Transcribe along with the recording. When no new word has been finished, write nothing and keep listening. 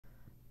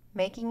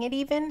Making It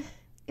Even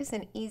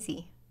Isn't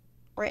Easy.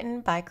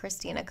 Written by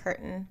Christina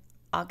Curtin,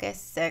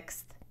 August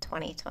 6th,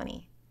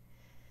 2020.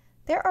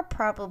 There are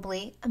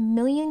probably a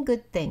million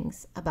good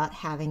things about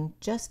having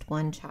just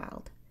one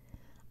child.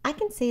 I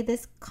can say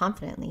this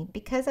confidently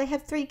because I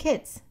have 3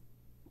 kids.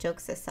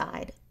 Jokes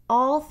aside,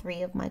 all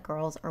 3 of my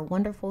girls are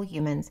wonderful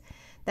humans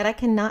that I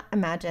cannot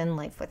imagine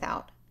life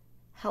without.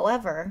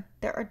 However,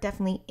 there are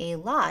definitely a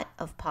lot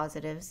of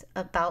positives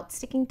about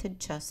sticking to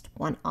just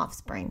one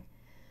offspring,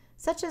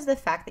 such as the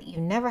fact that you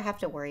never have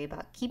to worry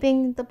about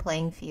keeping the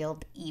playing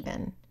field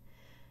even.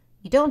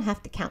 You don't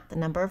have to count the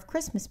number of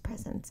Christmas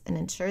presents and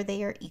ensure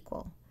they are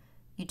equal.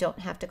 You don't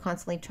have to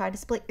constantly try to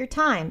split your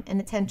time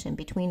and attention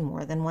between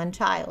more than one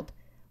child.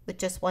 With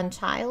just one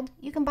child,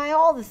 you can buy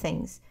all the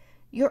things,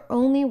 your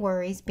only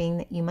worries being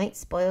that you might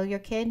spoil your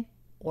kid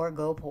or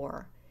go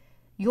poor.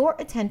 Your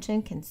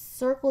attention can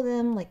circle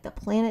them like the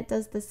planet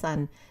does the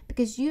sun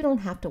because you don't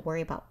have to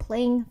worry about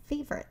playing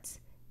favorites.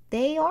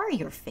 They are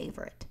your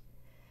favorite.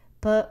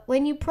 But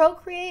when you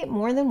procreate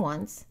more than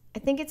once, I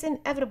think it's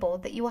inevitable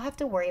that you will have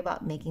to worry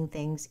about making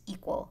things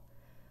equal.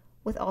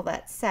 With all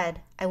that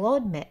said, I will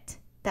admit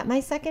that my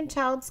second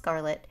child,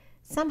 Scarlett,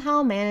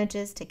 somehow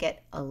manages to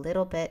get a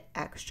little bit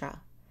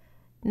extra.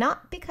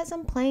 Not because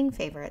I'm playing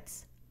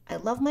favorites. I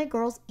love my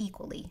girls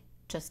equally,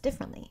 just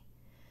differently.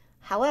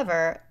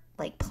 However,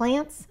 like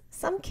plants,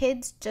 some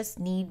kids just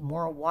need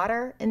more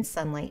water and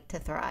sunlight to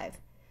thrive.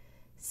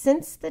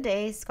 Since the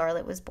day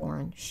Scarlett was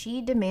born,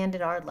 she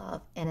demanded our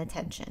love and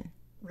attention,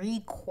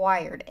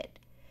 required it.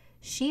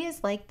 She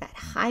is like that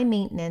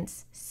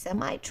high-maintenance,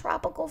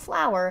 semi-tropical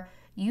flower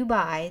you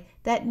buy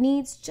that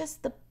needs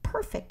just the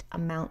perfect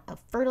amount of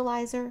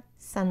fertilizer,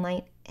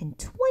 sunlight, and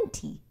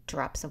 20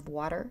 drops of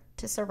water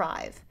to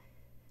survive.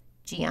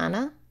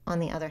 Gianna,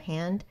 on the other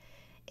hand,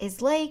 is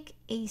like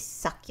a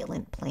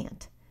succulent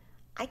plant.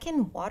 I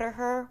can water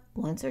her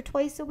once or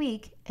twice a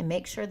week and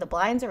make sure the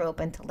blinds are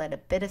open to let a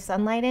bit of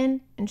sunlight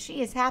in, and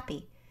she is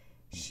happy.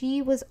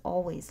 She was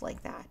always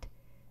like that.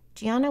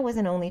 Gianna was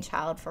an only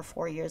child for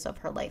 4 years of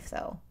her life,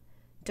 though.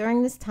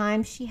 During this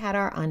time, she had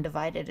our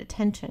undivided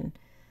attention.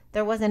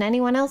 There wasn't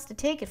anyone else to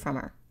take it from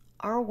her.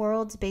 Our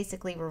worlds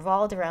basically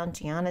revolved around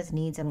Gianna's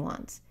needs and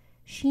wants.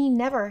 She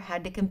never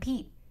had to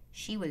compete.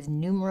 She was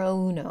numero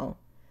uno.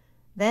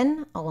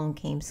 Then along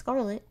came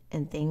Scarlett,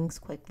 and things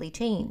quickly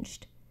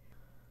changed.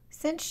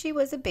 Since she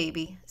was a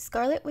baby,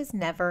 Scarlett was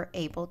never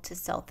able to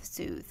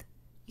self-soothe.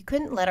 You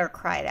couldn't let her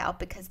cry it out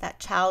because that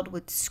child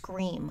would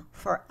scream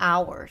for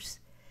hours.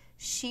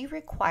 She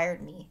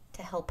required me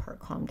to help her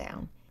calm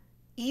down.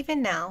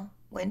 Even now,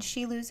 when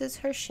she loses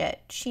her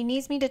shit, she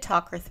needs me to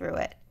talk her through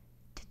it,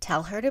 to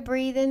tell her to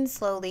breathe in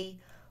slowly,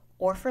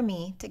 or for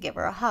me to give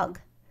her a hug.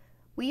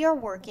 We are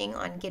working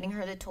on getting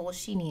her the tools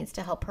she needs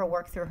to help her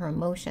work through her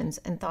emotions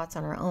and thoughts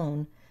on her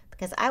own,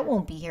 because I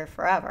won't be here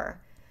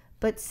forever.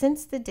 But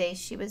since the day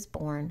she was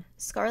born,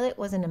 Scarlett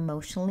was an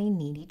emotionally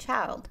needy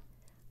child.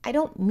 I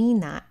don't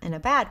mean that in a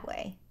bad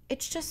way.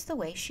 It's just the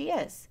way she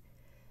is.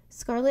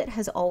 Scarlett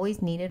has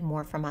always needed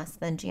more from us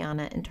than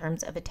Gianna in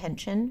terms of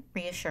attention,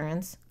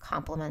 reassurance,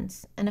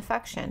 compliments, and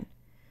affection.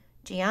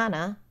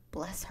 Gianna,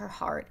 bless her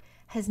heart,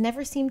 has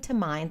never seemed to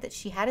mind that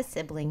she had a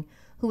sibling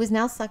who was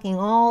now sucking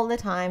all the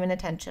time and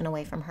attention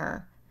away from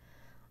her.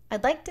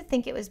 I'd like to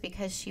think it was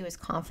because she was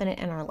confident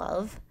in our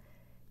love.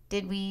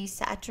 Did we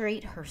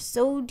saturate her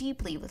so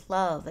deeply with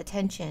love,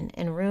 attention,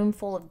 and a room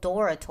full of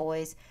Dora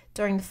toys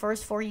during the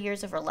first 4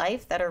 years of her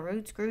life that her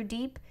roots grew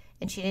deep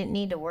and she didn't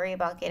need to worry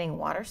about getting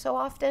water so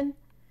often?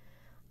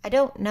 I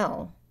don't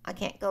know. I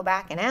can't go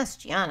back and ask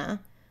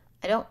Gianna.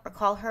 I don't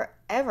recall her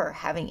ever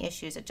having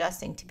issues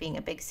adjusting to being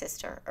a big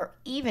sister or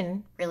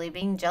even really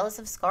being jealous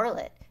of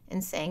Scarlett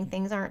and saying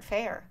things aren't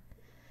fair.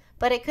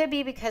 But it could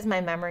be because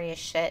my memory is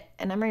shit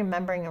and I'm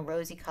remembering a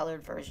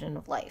rosy-colored version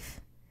of life.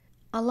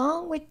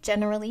 Along with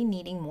generally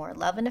needing more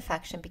love and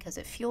affection because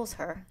it fuels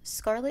her,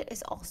 Scarlett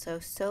is also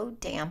so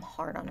damn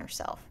hard on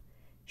herself.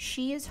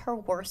 She is her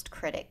worst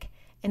critic,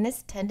 and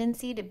this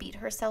tendency to beat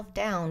herself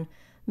down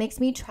makes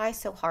me try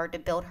so hard to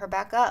build her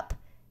back up,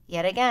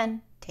 yet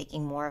again,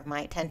 taking more of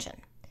my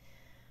attention.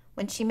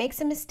 When she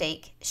makes a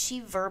mistake, she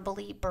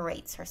verbally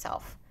berates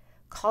herself,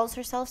 calls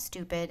herself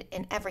stupid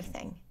and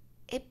everything.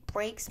 It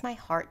breaks my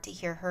heart to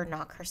hear her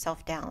knock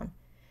herself down.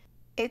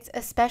 It's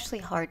especially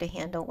hard to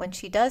handle when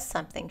she does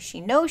something she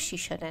knows she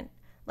shouldn't,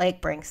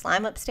 like bring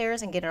slime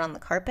upstairs and get it on the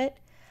carpet.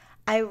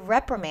 I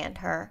reprimand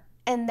her,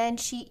 and then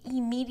she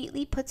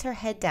immediately puts her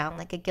head down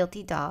like a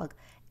guilty dog,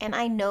 and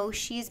I know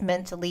she's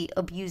mentally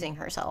abusing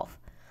herself.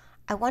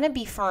 I want to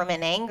be firm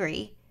and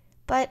angry,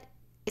 but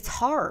it's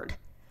hard.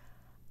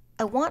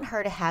 I want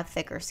her to have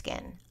thicker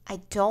skin.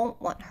 I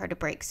don't want her to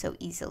break so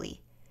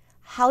easily.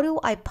 How do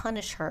I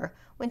punish her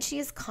when she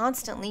is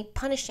constantly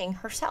punishing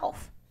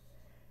herself?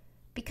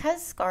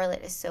 Because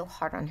Scarlett is so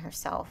hard on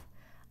herself,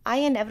 I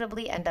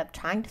inevitably end up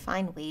trying to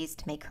find ways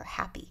to make her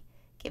happy,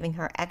 giving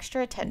her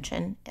extra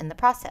attention in the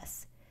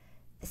process.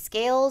 The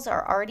scales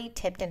are already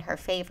tipped in her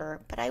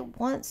favor, but I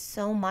want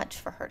so much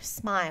for her to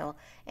smile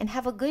and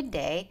have a good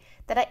day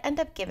that I end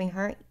up giving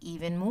her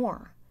even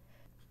more.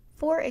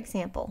 For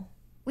example,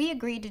 we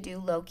agreed to do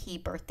low-key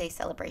birthday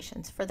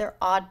celebrations for their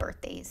odd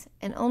birthdays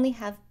and only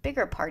have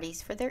bigger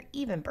parties for their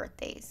even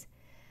birthdays.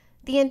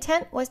 The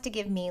intent was to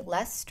give me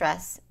less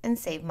stress and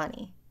save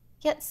money.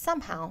 Yet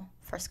somehow,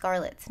 for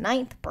Scarlett's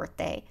 9th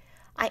birthday,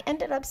 I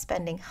ended up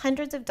spending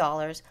hundreds of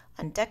dollars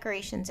on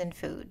decorations and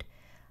food.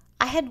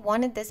 I had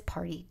wanted this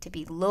party to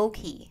be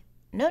low-key.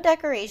 No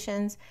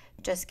decorations,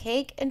 just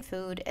cake and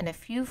food and a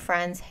few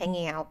friends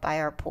hanging out by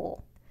our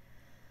pool.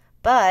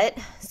 But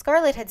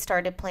Scarlett had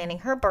started planning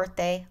her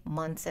birthday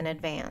months in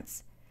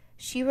advance.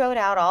 She wrote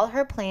out all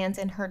her plans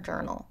in her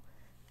journal.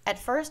 At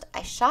first,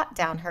 I shot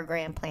down her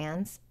grand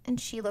plans,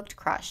 and she looked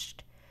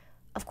crushed.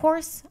 Of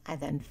course, I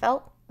then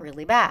felt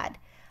really bad.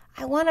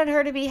 I wanted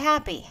her to be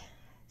happy,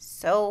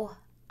 so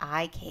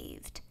I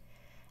caved.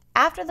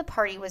 After the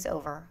party was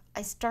over,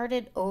 I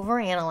started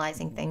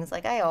overanalyzing things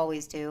like I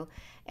always do,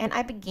 and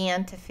I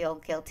began to feel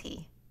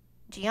guilty.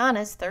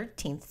 Gianna's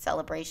 13th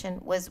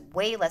celebration was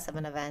way less of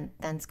an event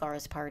than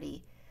Scar's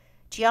party.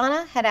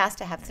 Gianna had asked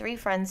to have 3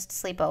 friends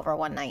sleep over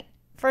one night,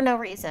 for no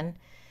reason.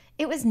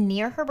 It was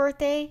near her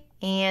birthday,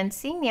 and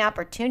seeing the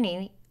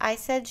opportunity, I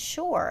said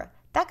sure,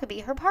 that could be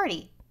her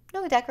party.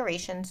 No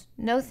decorations,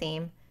 no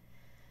theme.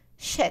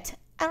 Shit,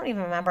 I don't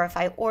even remember if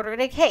I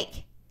ordered a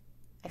cake.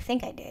 I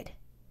think I did.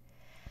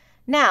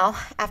 Now,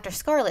 after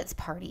Scarlett's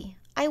party,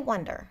 I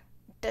wonder,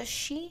 does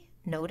she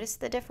notice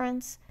the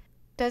difference?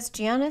 Does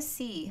Gianna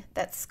see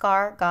that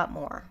Scar got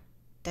more?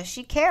 Does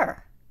she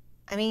care?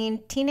 I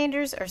mean,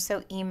 teenagers are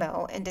so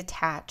emo and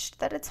detached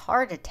that it's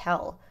hard to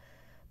tell.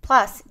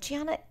 Plus,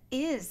 Gianna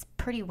is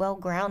pretty well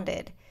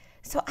grounded,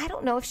 so I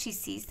don't know if she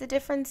sees the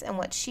difference in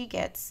what she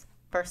gets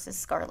versus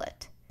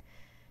Scarlett.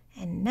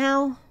 And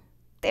now,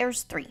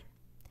 there's 3.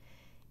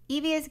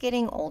 Evie is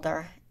getting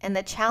older, and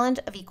the challenge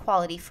of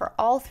equality for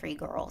all 3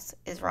 girls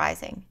is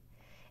rising.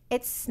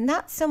 It's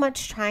not so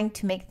much trying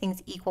to make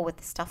things equal with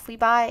the stuff we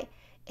buy,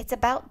 it's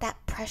about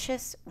that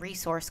precious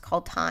resource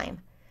called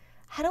time.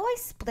 How do I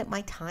split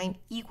my time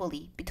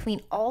equally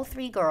between all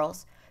 3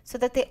 girls so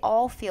that they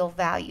all feel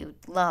valued,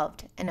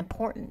 loved, and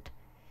important,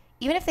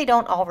 even if they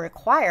don't all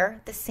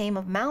require the same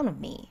amount of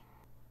me?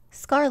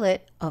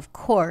 Scarlett, of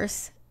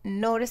course,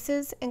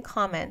 notices and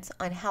comments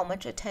on how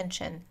much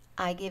attention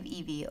I give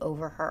Evie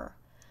over her.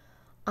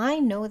 I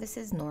know this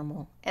is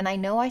normal, and I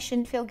know I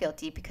shouldn't feel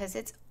guilty because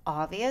it's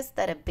obvious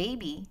that a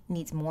baby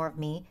needs more of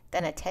me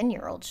than a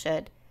 10-year-old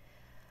should.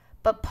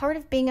 But part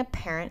of being a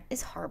parent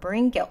is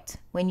harboring guilt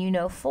when you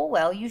know full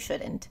well you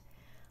shouldn't.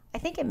 I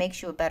think it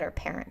makes you a better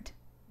parent.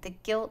 The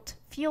guilt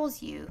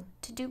fuels you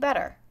to do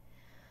better.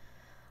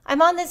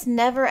 I'm on this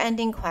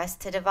never-ending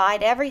quest to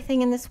divide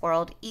everything in this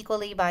world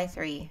equally by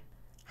 3.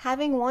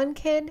 Having 1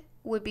 kid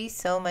would be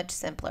so much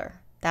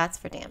simpler, that's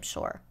for damn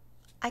sure.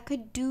 I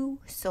could do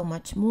so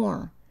much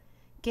more,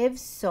 give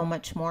so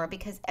much more,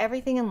 because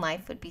everything in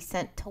life would be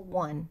sent to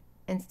 1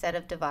 instead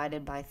of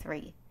divided by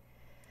 3.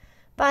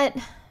 But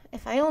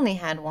if I only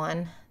had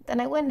 1, then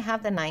I wouldn't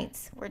have the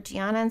nights where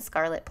Gianna and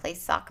Scarlett play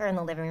soccer in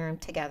the living room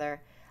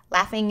together,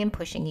 laughing and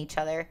pushing each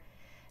other,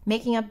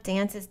 making up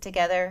dances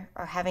together,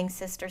 or having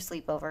sister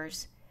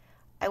sleepovers.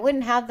 I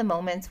wouldn't have the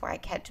moments where I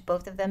catch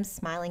both of them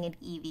smiling at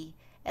Evie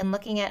and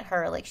looking at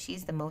her like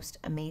she's the most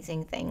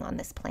amazing thing on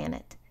this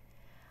planet.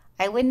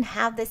 I wouldn't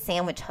have the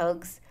sandwich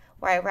hugs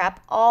where I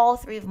wrap all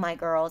 3 of my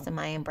girls in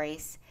my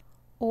embrace,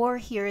 or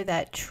hear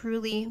that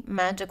truly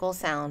magical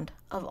sound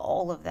of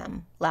all of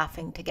them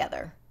laughing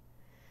together.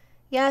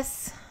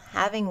 Yes,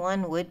 having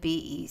 1 would be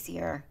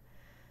easier.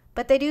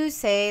 But they do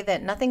say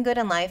that nothing good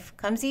in life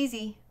comes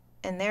easy,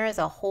 and there is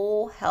a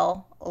whole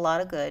hell a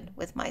lot of good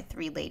with my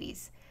 3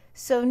 ladies.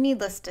 So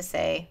needless to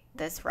say,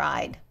 this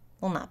ride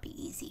will not be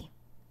easy.